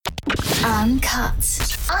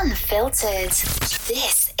Uncut, unfiltered.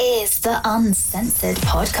 This is the Uncensored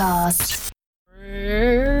Podcast.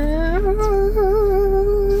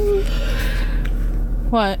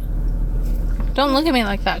 What? Don't look at me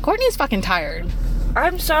like that. Courtney's fucking tired.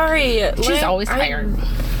 I'm sorry. She's always tired.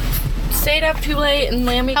 I stayed up too late and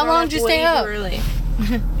Lammy How long did you stay up? Early.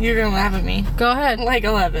 You're gonna laugh at me. Go ahead. Like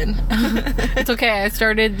 11. It's okay. I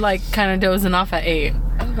started kind of dozing off at 8.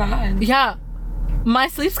 Oh God. Yeah. My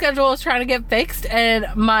sleep schedule is trying to get fixed and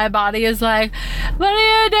my body is like, what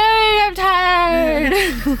are you doing? I'm tired.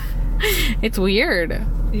 It's weird.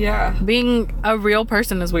 Yeah. Being a real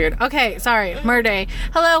person is weird. Okay, sorry. Mur-Day.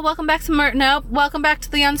 Hello, welcome back to welcome back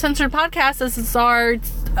to the Uncensored Podcast. This is our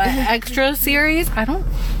extra series.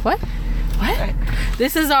 What?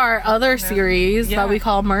 This is our other series that we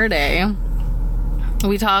call Mur-Day.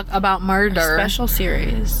 We talk about murder. A special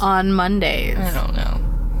series. On Mondays. I don't know.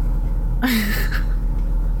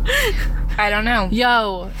 I don't know.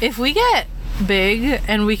 Yo, if we get big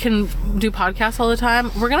and we can do podcasts all the time,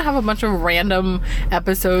 we're gonna have a bunch of random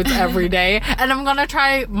episodes every day, and I'm gonna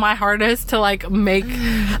try my hardest to make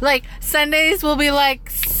Sundays will be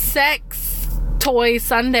sex toy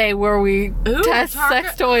Sunday where we test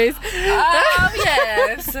sex toys. Oh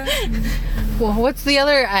yes. Well, what's the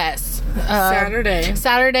other S?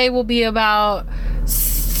 Saturday will be about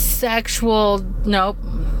sexual. Nope,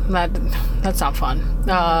 that's not fun.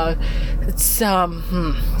 It's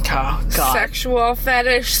oh God. Sexual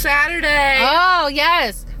fetish Saturday. Oh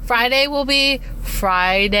yes. Friday will be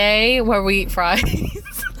Friday where we eat fries.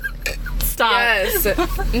 Stop. Yes.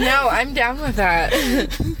 No, I'm down with that.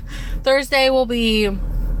 Thursday will be,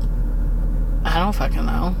 I don't fucking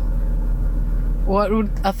know. What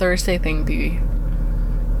would a Thursday thing be?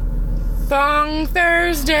 Thong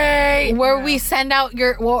Thursday. Where we send out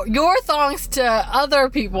your thongs to other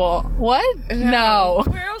people. What? No.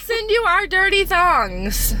 We'll send you our dirty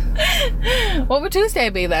thongs. What would Tuesday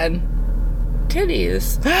be then?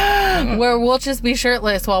 Titties. Where we'll just be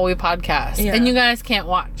shirtless while we podcast. Yeah. And you guys can't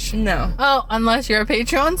watch. No. Oh, unless you're a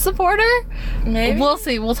Patreon supporter? Maybe. We'll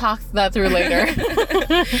see. We'll talk that through later.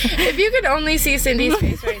 If you could only see Cindy's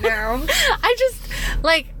face right now.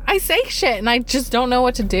 I say shit and I just don't know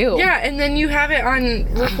what to do. Yeah, and then you have it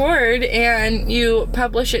on record and you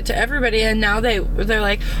publish it to everybody, and now they're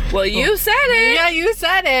like, well, you said it. Yeah, you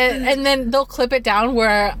said it. And then they'll clip it down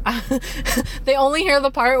where they only hear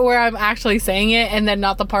the part where I'm actually saying it, and then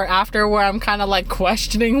not the part after where I'm kind of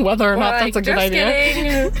questioning whether or not that's a good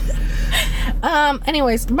idea.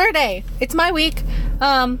 Anyways, Mur-Day. It's my week.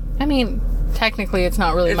 Technically, it's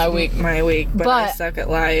not really my week. But I suck at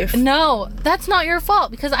life. No, that's not your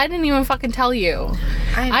fault because I didn't even fucking tell you.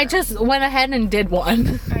 I just went ahead and did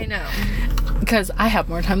one. I know. Because I have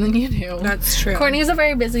more time than you do. That's true. Courtney's a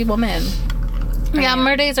very busy woman. Yeah,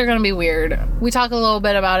 Mur-Days are going to be weird. We talk a little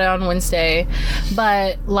bit about it on Wednesday,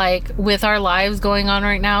 but with our lives going on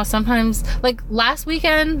right now, sometimes last week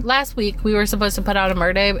we were supposed to put out a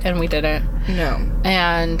Mur-Day and we didn't. No.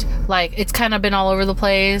 And it's kind of been all over the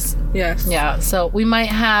place. Yes. Yeah, so we might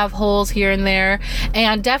have holes here and there,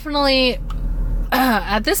 and definitely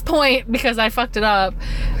at this point, because I fucked it up,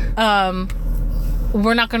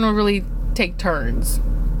 we're not going to really take turns,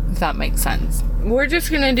 if that makes sense. We're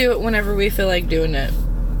just gonna do it whenever we feel like doing it.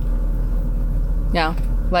 Yeah.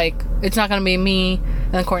 It's not gonna be me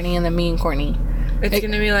and then Courtney and then me and Courtney. It's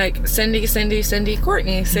gonna be Cindy,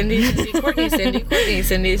 Courtney, Cindy, Courtney, Cindy, Courtney,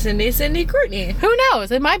 Cindy, Courtney. Who knows?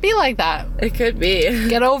 It might be like that. It could be.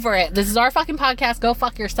 Get over it. This is our fucking podcast. Go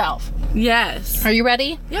fuck yourself. Yes. Are you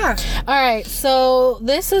ready? Yeah. All right. So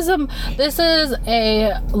this is a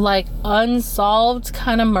unsolved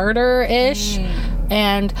kind of murder-ish.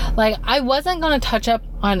 And I wasn't gonna touch up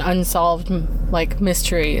on unsolved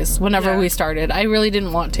mysteries whenever we started. I really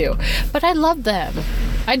didn't want to, but I love them.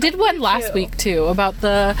 I did one last week too about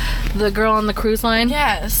the girl on the cruise line.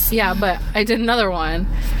 Yes. Yeah, but I did another one.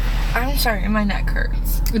 I'm sorry, my neck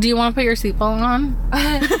hurts. Do you want to put your seatbelt on?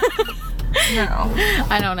 No.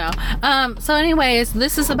 I don't know. So anyways,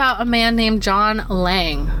 this is about a man named John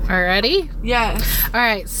Lang. Are you ready? Yes. All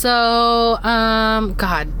right. So,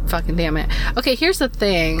 God fucking damn it. Okay, here's the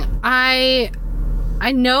thing. I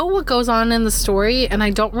know what goes on in the story, and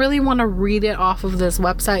I don't really want to read it off of this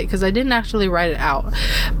website because I didn't actually write it out.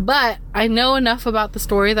 But I know enough about the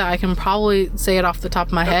story that I can probably say it off the top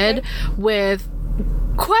of my head with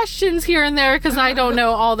questions here and there because I don't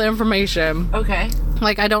know all the information. Okay.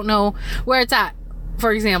 I don't know where it's at,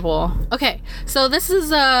 for example. Okay, so this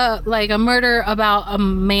is a murder about a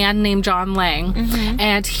man named John Lang. Mm-hmm.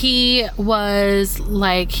 And he was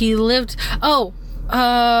he lived,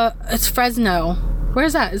 it's Fresno.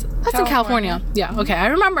 Where's that? That's in California. Yeah, okay, I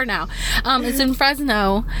remember now. It's in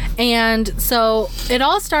Fresno. And so it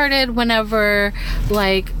all started whenever,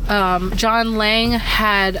 like, John Lang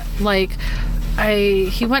had, like,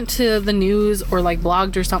 he went to the news or like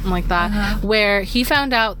blogged or something like that, where he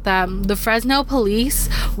found out that the Fresno police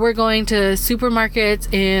were going to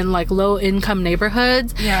supermarkets in like low income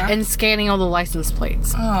neighborhoods and scanning all the license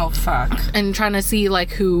plates. Oh, fuck. And trying to see like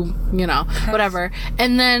who, you know, whatever.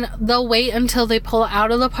 And then they'll wait until they pull out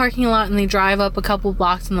of the parking lot and they drive up a couple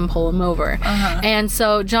blocks and then pull them over. And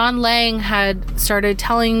so John Lang had started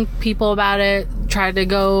telling people about it, tried to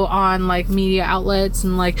go on like media outlets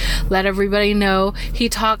and like let everybody know. He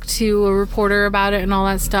talked to a reporter about it and all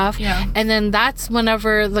that stuff. And then that's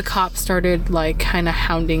whenever the cops started like kind of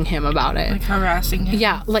hounding him about it, like harassing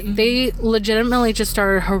him. Like they legitimately just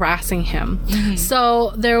started harassing him.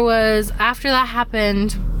 So there was, after that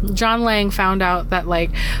happened, John Lang found out that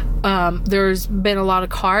like there's been a lot of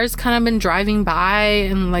cars kind of been driving by,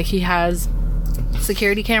 and like he has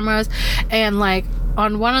security cameras, and like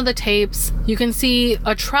on one of the tapes you can see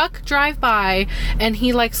a truck drive by and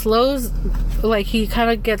he like slows, like he kind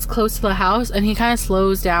of gets close to the house and he kind of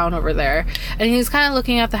slows down over there and he's kind of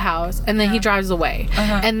looking at the house, and then he drives away.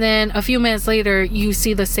 And then a few minutes later you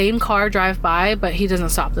see the same car drive by, but he doesn't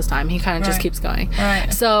stop this time. He kind of just keeps going.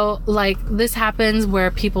 So like this happens where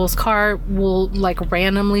people's car will like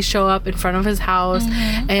randomly show up in front of his house,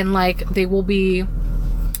 and like they will be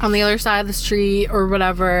on the other side of the street or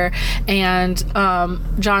whatever. And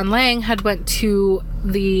John Lang had went to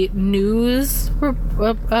the news,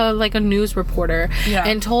 like a news reporter,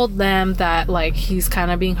 and told them that like he's kind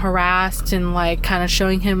of being harassed, and like kind of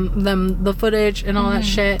showing them the footage and all that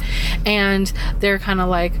shit. And they're kind of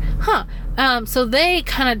like, so they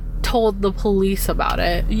kind of told the police about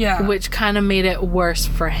it, which kind of made it worse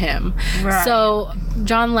for him. So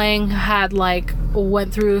John Lang had like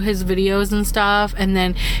went through his videos and stuff, and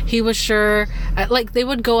then he was sure, like they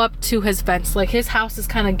would go up to his fence, like his house is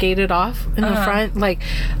kind of gated off in the front, like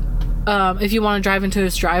if you want to drive into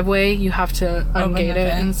his driveway you have to ungate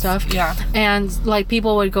it and stuff. And like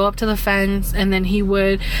people would go up to the fence, and then he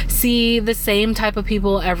would see the same type of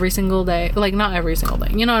people every single day, like not every single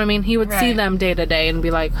day, you know what I mean, he would see them day to day and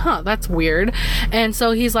be like, that's weird. And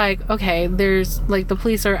so he's like, okay, there's like the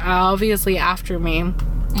police are obviously after me.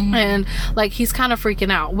 And like he's kind of freaking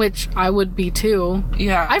out, which I would be too.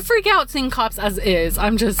 I freak out seeing cops as is.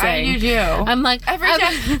 I'm just saying. You do. I'm like, every time.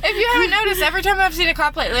 If you haven't noticed, every time I've seen a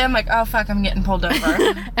cop lately, I'm like, oh fuck, I'm getting pulled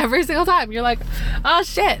over. Every single time you're like, oh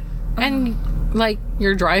shit, and like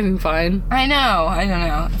you're driving fine. I know. I don't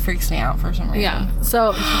know. It freaks me out for some reason.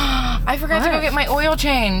 So I forgot to go get my oil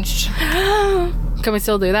changed. Can we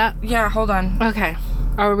still do that? Yeah. Hold on. Okay.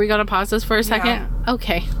 Are we gonna pause this for a second?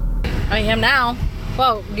 Okay. I am now.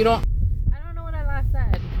 Whoa, you don't... I don't know what I last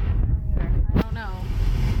said. I don't know.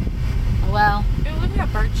 Well... Ew, look at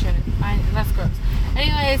that bird shit. That's gross.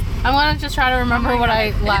 Anyways, I want to just try to remember what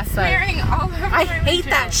I last said. It's smearing all over I hate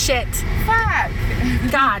that shit. Fuck.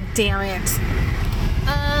 God damn it.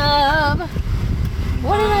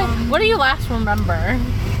 What do you last remember?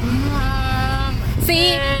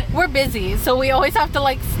 See, we're busy, so we always have to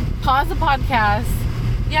like pause the podcast.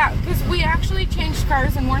 Yeah, because we actually changed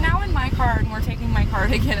cars, and we're now in my car, and we're taking my car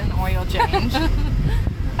to get an oil change.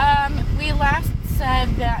 You last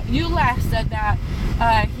said that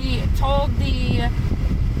he told the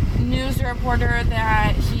news reporter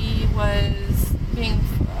that he was being,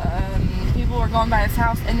 people were going by his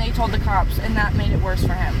house, and they told the cops, and that made it worse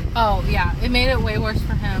for him. Oh, yeah, it made it way worse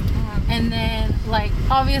for him. And then, like,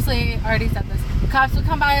 obviously, I already said this, the cops would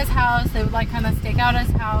come by his house, they would, like, kind of stake out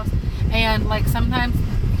his house, and, like, sometimes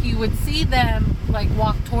he would see them like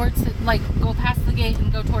walk towards it, like go past the gate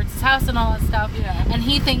and go towards his house and all that stuff. And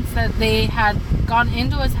he thinks that they had gone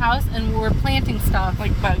into his house and were planting stuff, like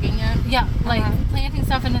bugging it. Like planting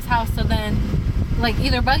stuff in his house, so then like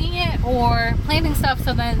either bugging it or planting stuff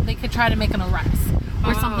so then they could try to make an arrest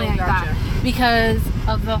or something like that, because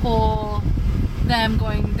of the whole them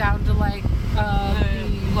going down to like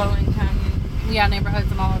low income neighborhoods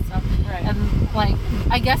and all that stuff. And like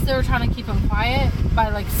I guess they were trying to keep him quiet by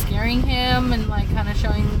like scaring him and like kind of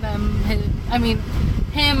showing them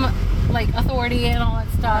him like authority and all that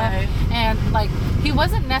stuff. And like he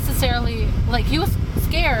wasn't necessarily like, he was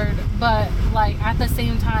scared, but like at the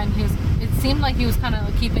same time it seemed like he was kind of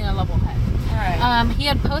like, keeping a level head. He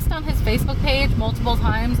had posted on his Facebook page multiple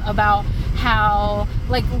times about how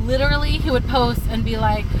like literally he would post and be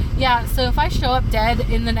like, yeah, so if I show up dead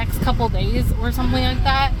in the next couple days or something like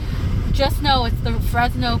that, just know it's the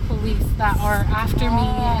Fresno police that are after me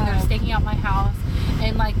and they're staking out my house.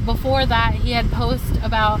 And like before that, he had posted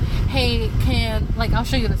about, hey, like I'll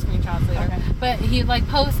show you the screenshots later. Okay. But he'd like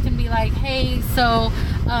post and be like, hey, so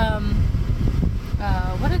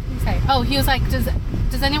what did he say? Oh, he was like, does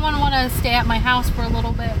anyone want to stay at my house for a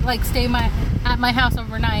little bit? Like stay at my house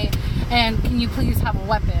overnight, and can you please have a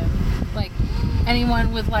weapon? Like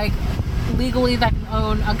anyone with like legally that can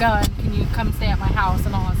own a gun, can you come stay at my house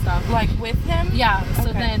and all that stuff? Like with him? Yeah, so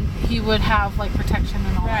Okay. then he would have like protection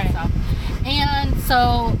and all that stuff. And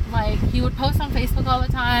so like he would post on Facebook all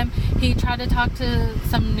the time. He tried to talk to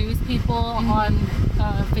some news people on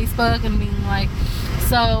Facebook and being like,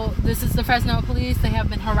 so this is the Fresno police. They have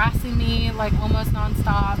been harassing me like almost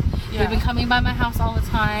nonstop. Yeah. They've been coming by my house all the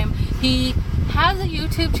time. He has a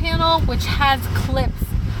YouTube channel which has clips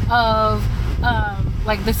of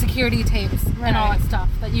like the security tapes and all that stuff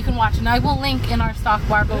that you can watch, and I will link in our stock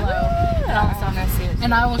bar below and all that stuff. I wanna see it too.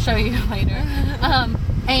 And I will show you later.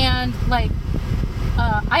 And like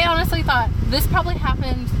I honestly thought this probably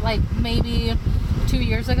happened like maybe 2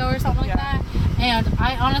 years ago or something like that, and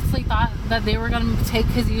I honestly thought that they were going to take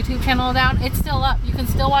his YouTube channel down. It's still up. You can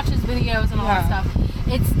still watch his videos and all that stuff.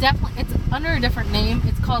 It's under a different name.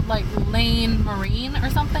 It's called like Lane Marine or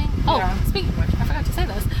something. Speaking of which, I forgot to say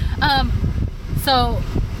this. So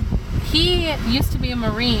he used to be a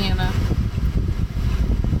Marine.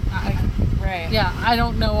 Right. Yeah, I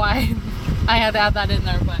don't know why I had to add that in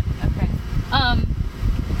there, but Okay.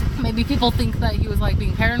 maybe people think that he was like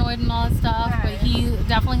being paranoid and all that stuff, Right. but he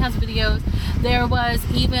definitely has videos. There was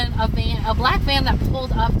even a black van that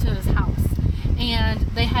pulled up to his house, and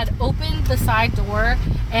they had opened the side door,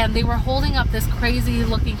 and they were holding up this crazy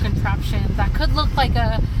looking contraption that could look like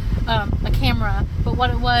a camera, but what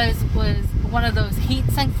it was one of those heat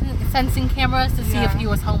sensing cameras to see if he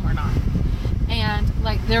was home or not. And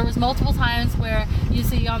like there was multiple times where you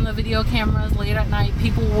see on the video cameras late at night,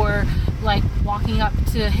 people were like walking up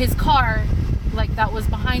to his car, like that was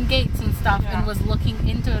behind gates and stuff, and was looking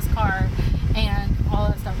into his car and all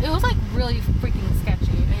that stuff. It was like really freaking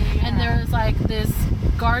sketchy. And there was like this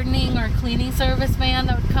gardening or cleaning service van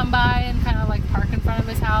that would come by and kind of like park in front of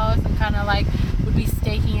his house and kind of like would be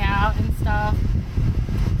staking out and stuff.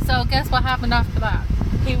 So guess what happened after that?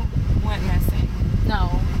 He went missing.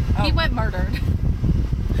 No. Oh. He went murdered.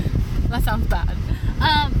 That sounds bad.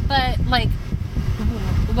 But like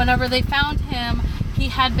whenever they found him, he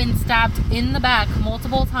had been stabbed in the back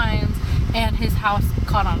multiple times and his house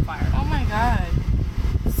caught on fire. Oh my god.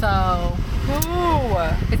 So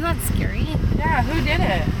Who? isn't that scary? Yeah, who did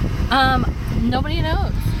it? Nobody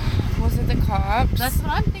knows. Was it the cops? That's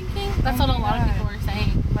what I'm thinking. That's Oh what a my lot of God. people were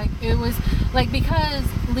saying. Like it was like because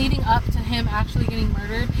leading up to him actually getting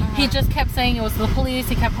murdered, he just kept saying it was the police.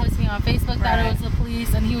 He kept posting on Facebook that it was the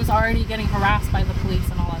police, and he was already getting harassed by the police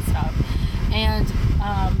and all that stuff. And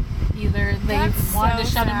either they That's wanted so to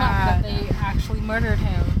shut him up, sad. but they actually murdered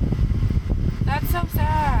him. That's so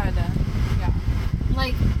sad. Yeah.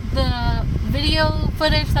 Like the video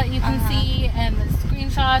footage that you can see and the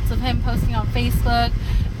screenshots of him posting on Facebook,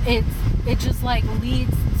 it just like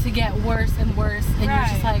leads to get worse and worse, and you're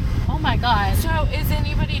just like, oh my god. So is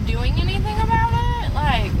anybody doing anything about it?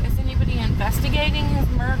 Like, is anybody investigating his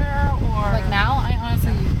murder or Like now, I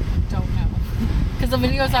honestly don't know. Because the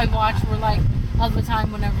videos I watched were like of the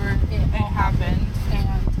time whenever it all happened.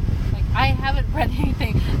 And like I haven't read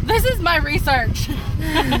anything. This is my research.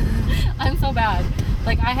 I'm so bad.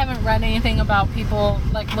 Like I haven't read anything about people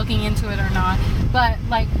like looking into it or not. But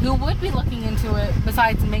like who would be looking into it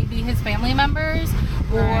besides maybe his family members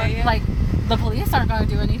or like the police aren't going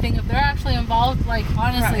to do anything if they're actually involved. Like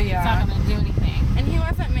honestly, it's not going to do anything. And he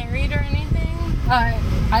wasn't married or anything?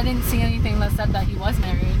 I didn't see anything that said that he was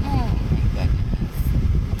married. Oh my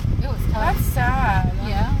goodness. It was tough. That's sad.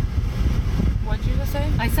 Yeah. What'd you just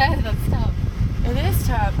say? I said that's tough. It is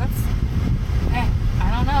tough. That's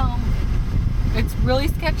I don't know. It's really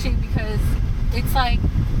sketchy because it's like,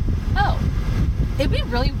 oh, it'd be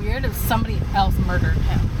really weird if somebody else murdered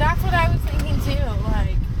him. That's what I was thinking too.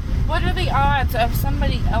 Like, what are the odds of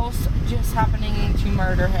somebody else just happening to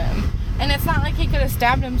murder him? And it's not like he could have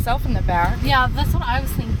stabbed himself in the back. Yeah, that's what I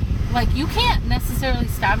was thinking. Like, you can't necessarily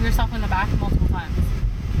stab yourself in the back multiple times.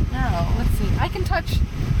 No. Let's see. I can touch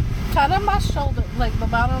on my shoulder, like the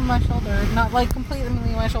bottom of my shoulder, not like completely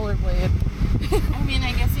my shoulder blade. I mean,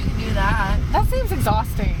 I guess you could do that. That seems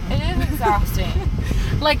exhausting. It is exhausting.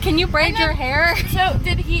 Like, can you braid your hair? So,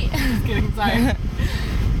 did he... Just kidding, sorry.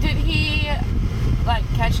 Did he, like,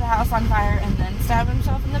 catch the house on fire and then stab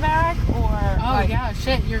himself in the back? Or, Oh, like, yeah,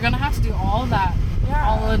 shit. You're gonna have to do all of that. Yeah.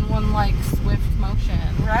 all in one, like, swift motion.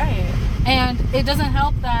 Right. And it doesn't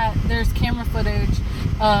help that there's camera footage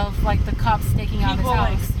of, like, the cops staking out his People, house.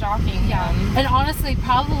 like, stalking him. And honestly,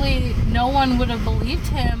 probably no one would have believed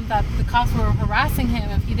him that the cops were harassing him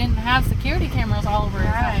if he didn't have security cameras all over his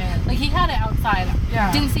house. Like, he had it outside.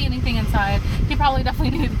 Yeah. Didn't see anything inside. He probably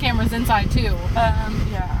definitely knew the cameras inside, too.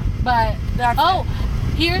 Yeah. But, That's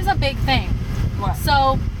here's a big thing. What?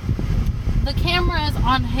 So, the cameras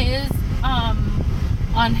on his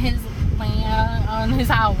land, on his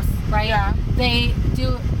house, right? Yeah. They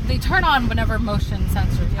turn on whenever motion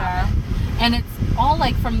sensors happen. And it's all,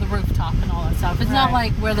 like, from the rooftop and all that stuff. It's not,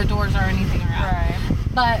 like, where the doors are or anything around. Right.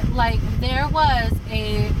 But, like, there was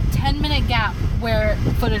a 10-minute gap where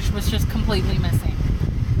footage was just completely missing.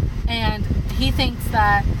 And he thinks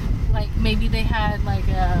that, like, maybe they had, like,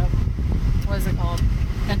 what is it called?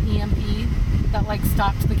 An EMP that, like,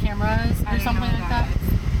 stopped the cameras or something like that.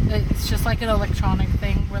 It's just, like, an electronic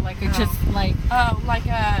thing where, like, it just, like... Oh, like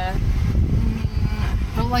a...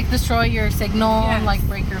 It'll, like, destroy your signal and, like,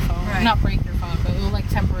 break your phone. Right. Not break your phone, but it will, like,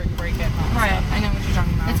 temporarily break it. Right. I know what you're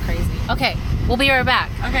talking about. It's crazy. Okay. We'll be right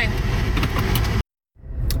back. Okay.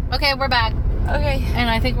 Okay, we're back. Okay. And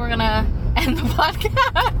I think we're gonna end the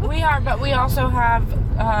podcast. We are, but we also have...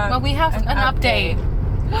 Well, we have an update.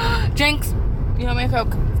 Jinx. You want me a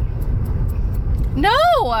Coke? No!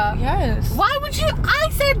 Yes. Why would you? I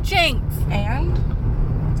said Jinx. And?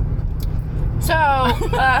 So,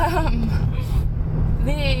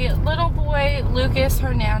 the little boy, Lucas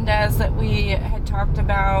Hernandez, that we had talked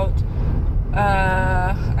about,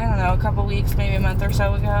 I don't know, a couple weeks, maybe a month or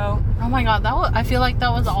so ago. Oh my god, I feel like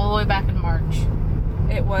that was all the way back in March.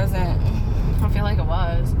 It wasn't. I feel like it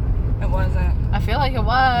was. It wasn't. I feel like it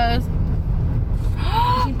was.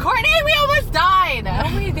 Courtney, we almost died! No,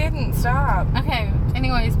 we didn't. Stop. Okay,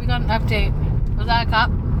 anyways, we got an update. Was that a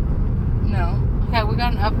cop? No. Okay, we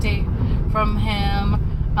got an update from him.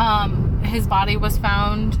 His body was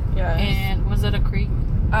found in, was it a creek?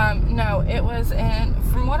 No, it was in,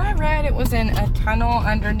 from what I read, it was in a tunnel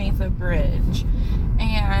underneath a bridge.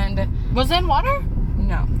 And... Was it in water?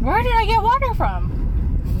 No. Where did I get water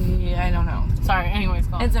from? Yeah, I don't know. Sorry, anyways,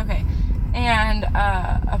 go on. It's okay. And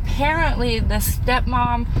apparently the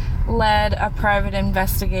stepmom led a private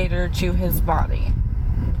investigator to his body.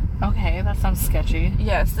 Okay, that sounds sketchy.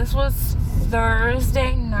 Yes, this was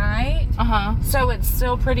Thursday night. Uh-huh. So it's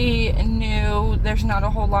still pretty new. There's not a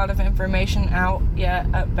whole lot of information out yet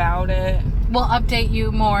about it. We'll update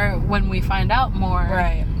you more when we find out more.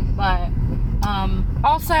 Right. But,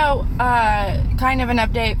 also, kind of an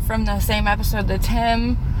update from the same episode, the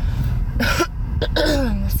Tim...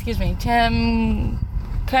 excuse me, Tim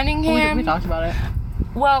Cunningham. We talked about it.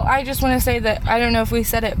 Well, I just want to say that, I don't know if we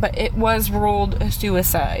said it, but it was ruled a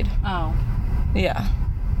suicide. Oh. Yeah.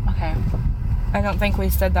 Okay. I don't think we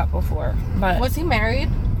said that before, but... Was he married?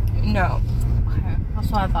 No. Okay, that's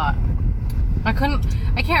what I thought. I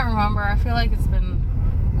can't remember. I feel like it's been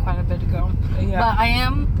quite a bit ago. Yeah. But I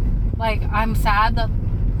am, like, I'm sad that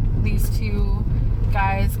these two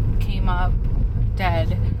guys came up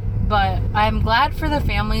dead. But I'm glad for the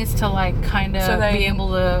families to, like, kind of be able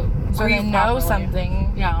to so they know properly.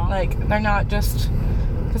 something. Yeah. Like, they're not just...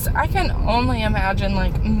 Because I can only imagine,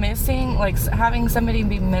 like, missing, like, having somebody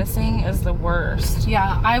be missing is the worst.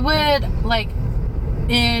 Yeah, I would, like,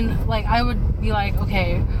 I would be like,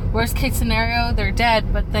 okay, worst case scenario, they're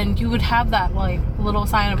dead, but then you would have that, like, little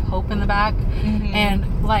sign of hope in the back. Mm-hmm.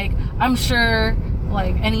 And, like, I'm sure...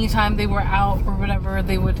 Like, anytime they were out or whatever,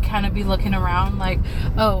 they would kind of be looking around like,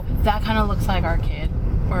 oh, that kind of looks like our kid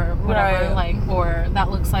or whatever. Right. Like, or that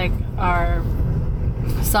looks like our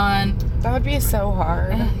son. That would be so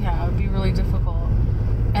hard. Yeah, it would be really difficult.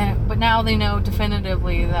 But now they know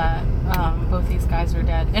definitively that both these guys are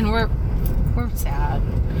dead. And we're sad.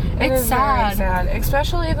 It's sad. Very sad.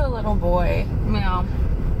 Especially the little boy. You know.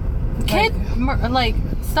 Like,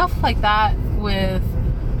 stuff like that with...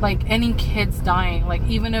 Like, any kids dying, like,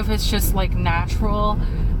 even if it's just, like, natural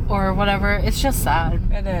or whatever, it's just sad.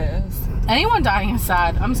 It is. Anyone dying is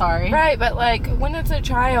sad. I'm sorry. Right, but, like, when it's a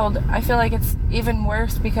child, I feel like it's even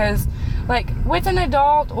worse because, like, with an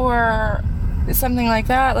adult or something like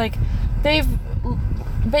that, like, they've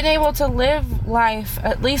been able to live life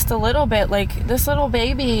at least a little bit. Like, this little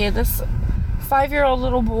baby, this 5-year-old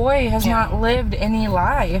little boy has not lived any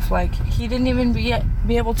life. Like, he didn't even be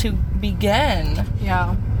able to begin.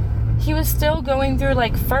 Yeah. He was still going through,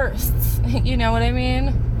 like, firsts. You know what I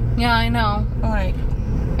mean? Yeah, I know. Like,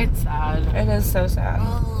 it's sad. It is so sad.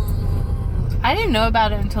 I didn't know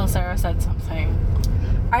about it until Sarah said something.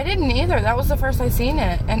 I didn't either. That was the first I seen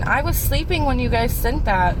it. And I was sleeping when you guys sent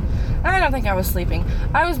that. I don't think I was sleeping.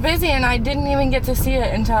 I was busy and I didn't even get to see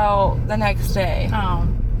it until the next day. Oh,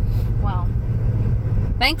 well.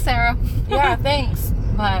 Thanks, Sarah. Yeah, thanks.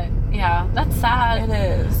 But, yeah, that's sad. It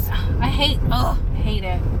is. I hate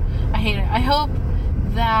it. I hate it. I hope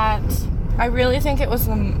that... I really think it was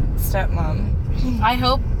the stepmom. I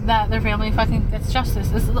hope that their family fucking gets justice.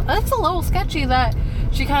 It's a little sketchy that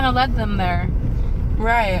she kind of led them there.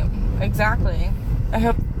 Right. Exactly. I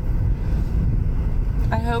hope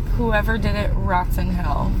whoever did it rots in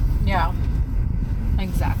hell. Yeah.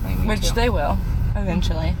 Exactly. Me Which too. they will,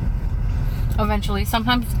 eventually. Eventually.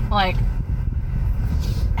 Sometimes, like,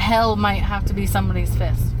 hell might have to be somebody's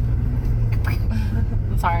fist.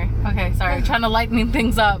 Sorry. Okay, sorry. Trying to lightening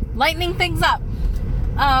things up.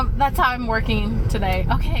 That's how I'm working today.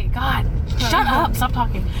 Okay, God. Shut up. Stop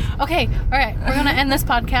talking. Okay, alright. We're going to end this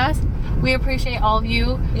podcast. We appreciate all of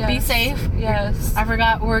you. Yes. Be safe. Yes. I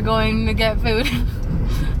forgot we're going to get food.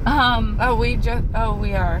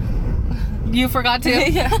 We are. You forgot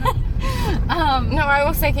to? Yeah. No, I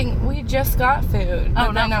was thinking we just got food.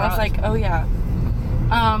 But then I was like, oh yeah.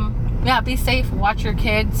 Yeah, be safe. Watch your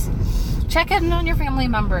kids. Check in on your family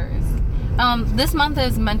members. This month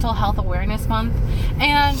is Mental Health Awareness Month.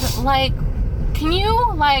 And, like, can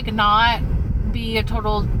you, like, not be a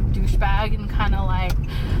total douchebag and kind of, like,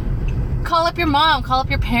 call up your mom, call up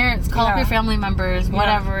your parents, call up your family members,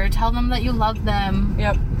 whatever. Tell them that you love them.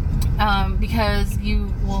 Yep. Because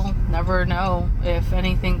you will never know if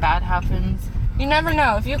anything bad happens. You never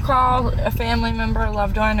know. If you call a family member, a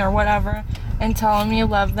loved one, or whatever, and tell them you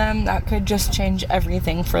love them, that could just change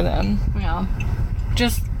everything for them. Yeah.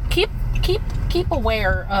 Just keep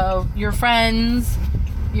aware of your friends,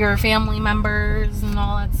 your family members, and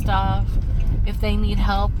all that stuff. If they need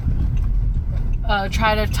help,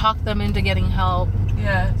 try to talk them into getting help.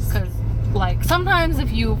 Yes. Because, like, sometimes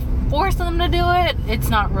if you force them to do it, it's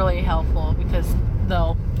not really helpful because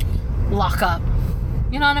they'll lock up.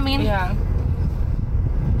 You know what I mean? Yeah.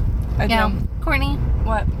 I do. Courtney.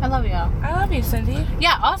 What? I love you. I love you, Cindy.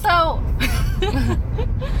 Yeah, also,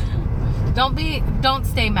 don't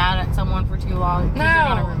stay mad at someone for too long because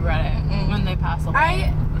you're going to regret it when they pass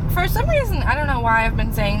away. For some reason, I don't know why I've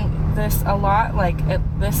been saying this a lot, like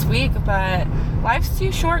this week, but life's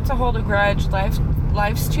too short to hold a grudge.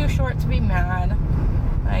 Life's too short to be mad.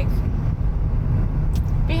 Like,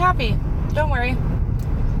 be happy. Don't worry.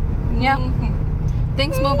 Yeah.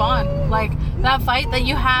 Things move on. Like, that fight that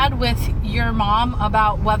you had with your mom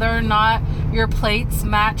about whether or not your plates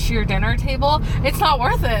match your dinner table, it's not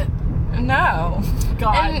worth it. No.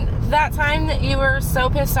 God. And that time that you were so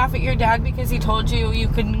pissed off at your dad because he told you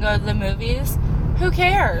couldn't go to the movies, who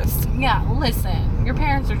cares? Yeah, listen. Your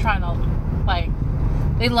parents are trying to, like,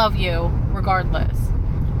 they love you regardless.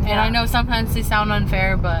 And I know sometimes they sound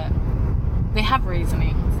unfair, but they have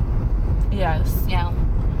reasonings. Yes. Yeah.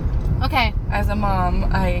 Okay. As a mom,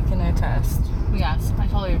 I can attest. Yes, I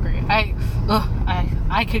totally agree. I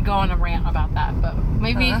could go on a rant about that, but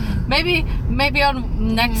maybe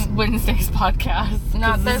on next Wednesday's podcast.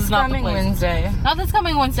 Not this coming Wednesday. Not this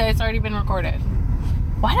coming Wednesday. It's already been recorded.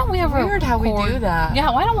 Why don't we ever Weird how we do that. Yeah,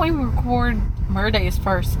 why don't we record Mur-Days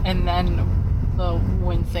first and then the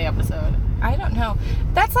Wednesday episode? I don't know.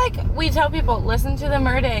 That's like we tell people, listen to the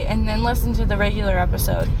Mur-Day and then listen to the regular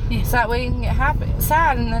episode. Yeah. So that way you can get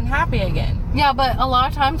sad and then happy again. Yeah, but a lot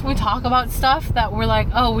of times we talk about stuff that we're like,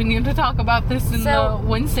 oh, we need to talk about this in the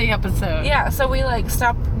Wednesday episode. Yeah, so we like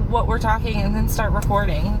stop what we're talking and then start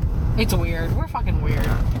recording. It's weird. We're fucking weird.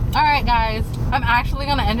 Alright, guys. I'm actually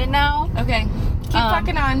going to end it now. Okay. Keep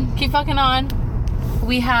fucking on. Keep fucking on.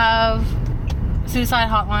 We have suicide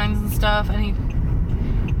hotlines and stuff.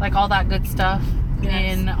 Like all that good stuff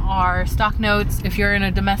in our stock notes. If you're in a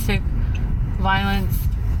domestic violence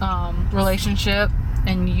relationship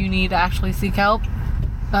and you need to actually seek help,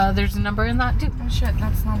 there's a number in that too. Oh shit,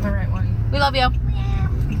 that's not the right one. We love you.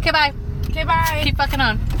 Okay, bye. Okay, bye. Keep fucking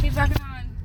on. Keep fucking on.